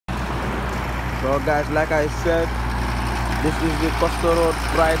So guys, like I said, this is the Costa Road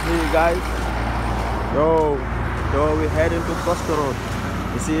right here, guys. So we heading to Costa Road.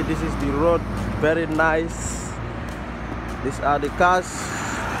 You see, this is the road, very nice. These are the cars.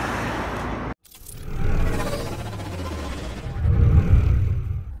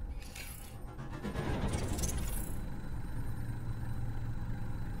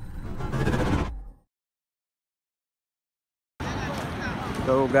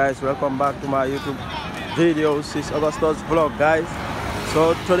 So guys, welcome back to my YouTube video. This is Augusto's vlog, guys.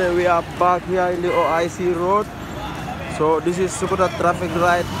 So today we are back here in the OIC road. So this is Sukuta traffic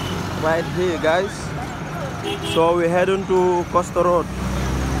light right here, guys. So we're heading to Costa Road.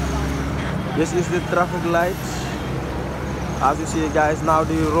 This is the traffic light. As you see, guys, now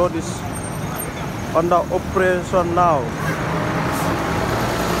the road is under operation now.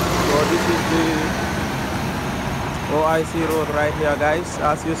 So this is the OIC road right here, guys.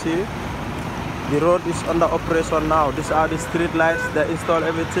 As you see, the road is under operation now. These are the street lights. They install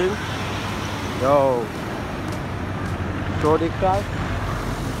everything. So the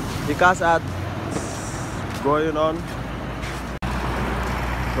cars are going on.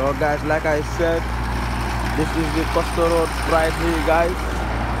 So guys, like I said, this is the Costa Road right here, guys.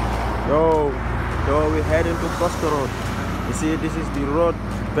 So we're heading to Costa Road. You see, this is the road,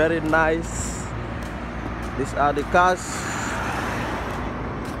 very nice. These are the cars,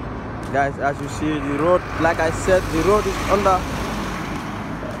 guys. As you see, the road, like I said, the road is under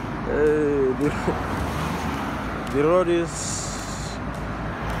the road is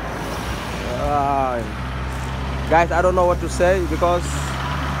guys, I don't know what to say because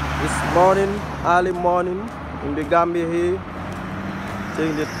it's morning, early morning in the Gambia here. I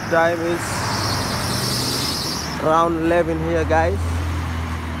think the time is around 11 here, guys.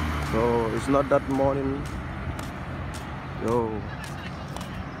 So it's not that morning.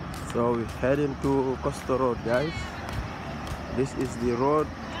 So we're heading to Costa Road, guys. This is the road.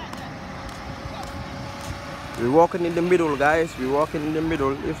 We're walking in the middle, guys. We're walking in the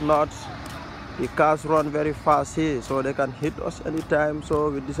middle. If not, the cars run very fast here, so they can hit us anytime.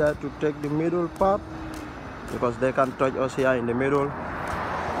 So we decided to take the middle part because they can touch us here in the middle.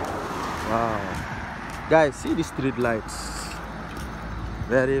 Wow, guys, see the street lights.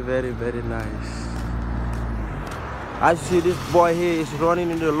 Very, very, very nice. As you see, this boy here is running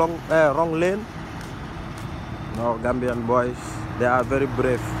in the wrong lane. No, Gambian boys, they are very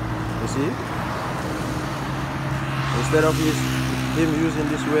brave. You see, instead of him using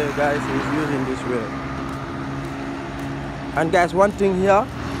this way, guys, he's using this way. And guys, one thing here,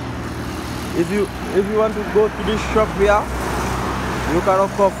 if you want to go to this shop here, you cannot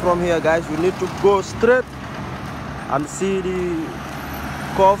come from here, guys. You need to go straight and see the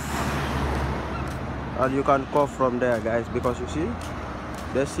curve, and you can curve from there, guys, because you see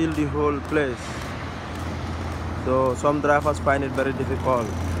they seal the whole place. So some drivers find it very difficult.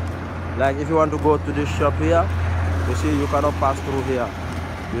 Like if you want to go to this shop here, you see you cannot pass through here.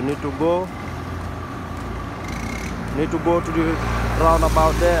 You need to go to the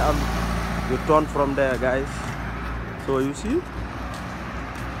roundabout there and you turn from there, guys. So you see,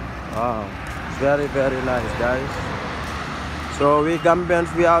 wow, it's very, very nice, guys. So we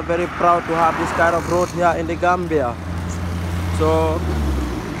Gambians, we are very proud to have this kind of road here in the Gambia. So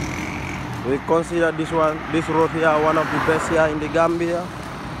we consider this road here one of the best here in the Gambia.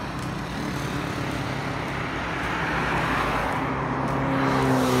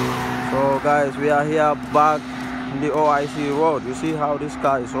 So guys, we are here back in the OIC road. You see how this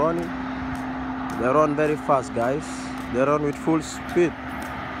car is running? They run very fast, guys. They run with full speed.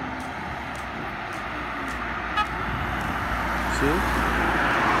 See?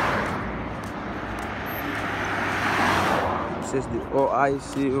 This is the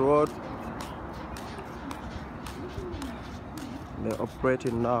OIC road. They're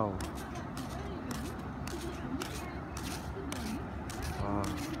operating now. Wow.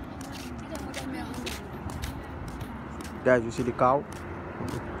 Guys, you see the cow?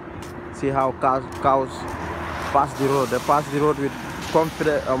 See how cows pass the road. They pass the road with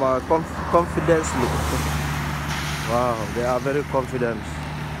confidently. Wow, they are very confident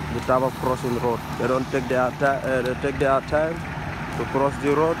the time of crossing the road. They don't take their time. They take their time to cross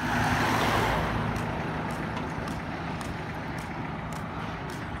the road.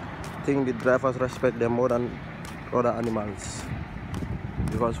 I think the drivers respect them more than other animals,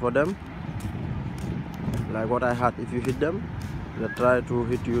 because for them, like what I had, if you hit them, they try to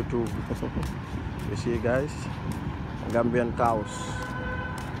hit you too. You see, guys, Gambian cows.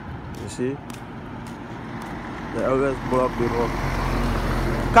 You see, they always block the road.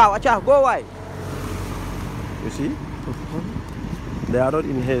 Cow, acha, go away. You see, they are not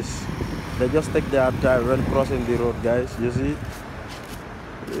in haste. They just take their time when crossing the road, guys. You see,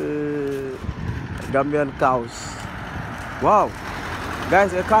 Gambian cows. Wow,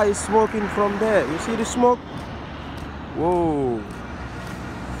 guys, a car is smoking from there. You see the smoke? Whoa,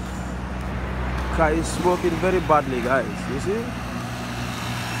 car is smoking very badly, guys. You see?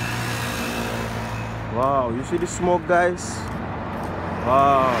 Wow, you see the smoke, guys?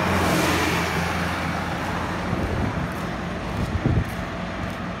 Wow.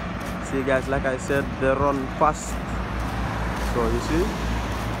 See, guys, like I said, they run fast. So you see,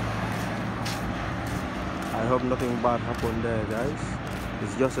 I hope nothing bad happened there, guys.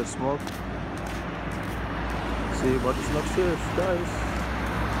 It's just a smoke. See, but it's not safe, guys.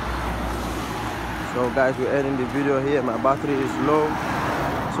 So guys, we're ending the video here. My battery is low.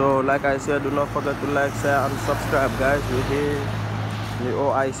 So like I said, do not forget to like, share and subscribe, guys. We're here in the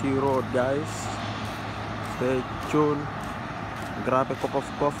OIC road, guys. Stay tuned. Grab a cup of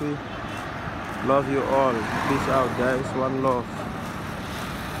coffee. Love you all. Peace out, guys. One love.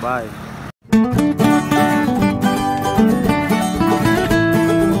 Bye.